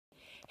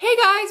Hey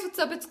guys, what's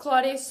up? It's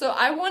Claudia. So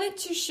I wanted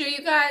to show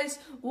you guys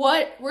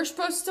what we're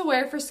supposed to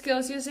wear for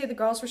Skills USA, the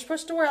girls. We're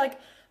supposed to wear like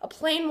a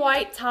plain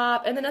white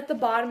top, and then at the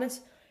bottom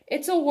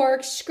it's a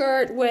work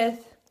skirt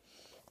with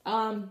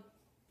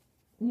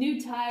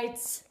new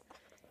tights,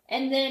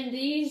 and then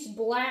these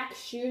black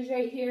shoes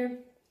right here.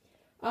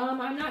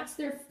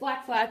 They're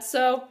black flats.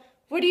 So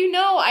what do you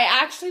know? I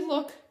actually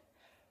look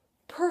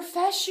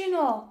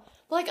professional.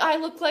 Like I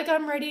look like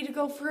I'm ready to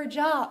go for a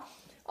job.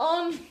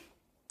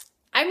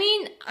 I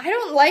mean, I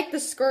don't like the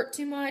skirt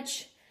too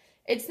much.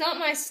 It's not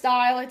my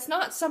style. It's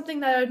not something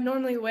that I would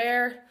normally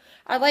wear.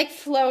 I like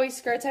flowy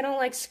skirts. I don't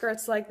like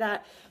skirts like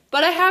that.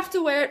 But I have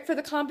to wear it for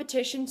the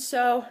competition.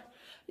 So,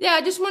 yeah,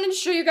 I just wanted to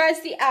show you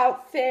guys the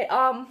outfit.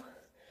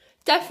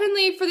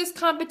 Definitely for this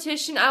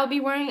competition, I'll be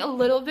wearing a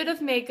little bit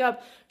of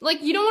makeup.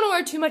 Like, you don't want to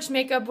wear too much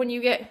makeup when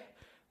you get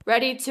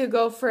ready to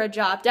go for a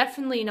job.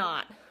 Definitely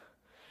not.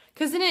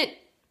 Because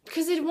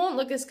it won't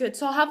look as good.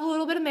 So I'll have a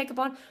little bit of makeup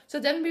on. So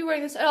I'll definitely be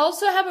wearing this. I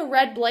also have a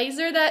red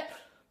blazer that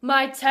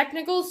my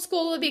technical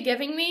school will be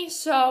giving me.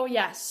 So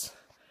yes,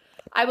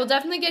 I will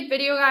definitely get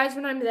video guys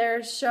when I'm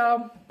there.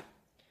 So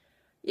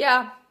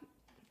yeah,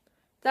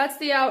 that's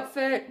the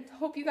outfit.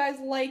 Hope you guys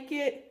like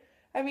it.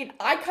 I mean,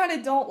 I kind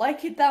of don't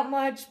like it that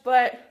much,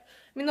 but I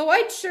mean, the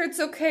white shirt's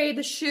okay.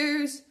 The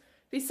shoes,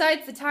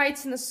 besides the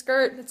tights and the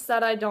skirt, it's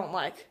that I don't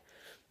like.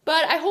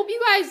 But I hope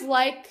you guys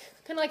like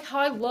kind of like how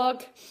I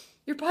look.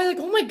 You're probably like,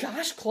 oh my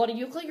gosh, Claudia,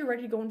 you look like you're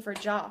ready to go in for a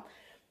job.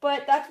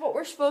 But that's what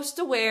we're supposed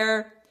to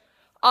wear.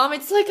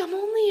 It's like I'm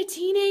only a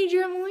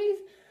teenager. I'm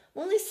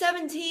only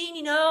 17,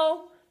 you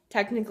know.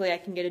 Technically, I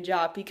can get a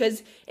job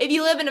because if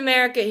you live in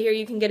America here,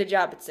 you can get a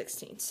job at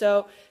 16.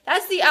 So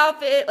that's the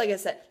outfit. Like I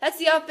said, that's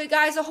the outfit,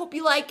 guys. I hope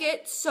you like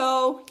it.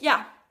 So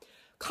yeah,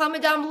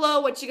 comment down below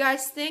what you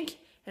guys think,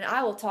 and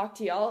I will talk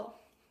to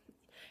y'all.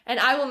 And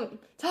I will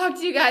talk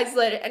to you guys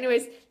later.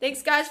 Anyways,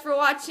 thanks guys for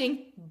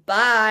watching.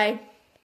 Bye.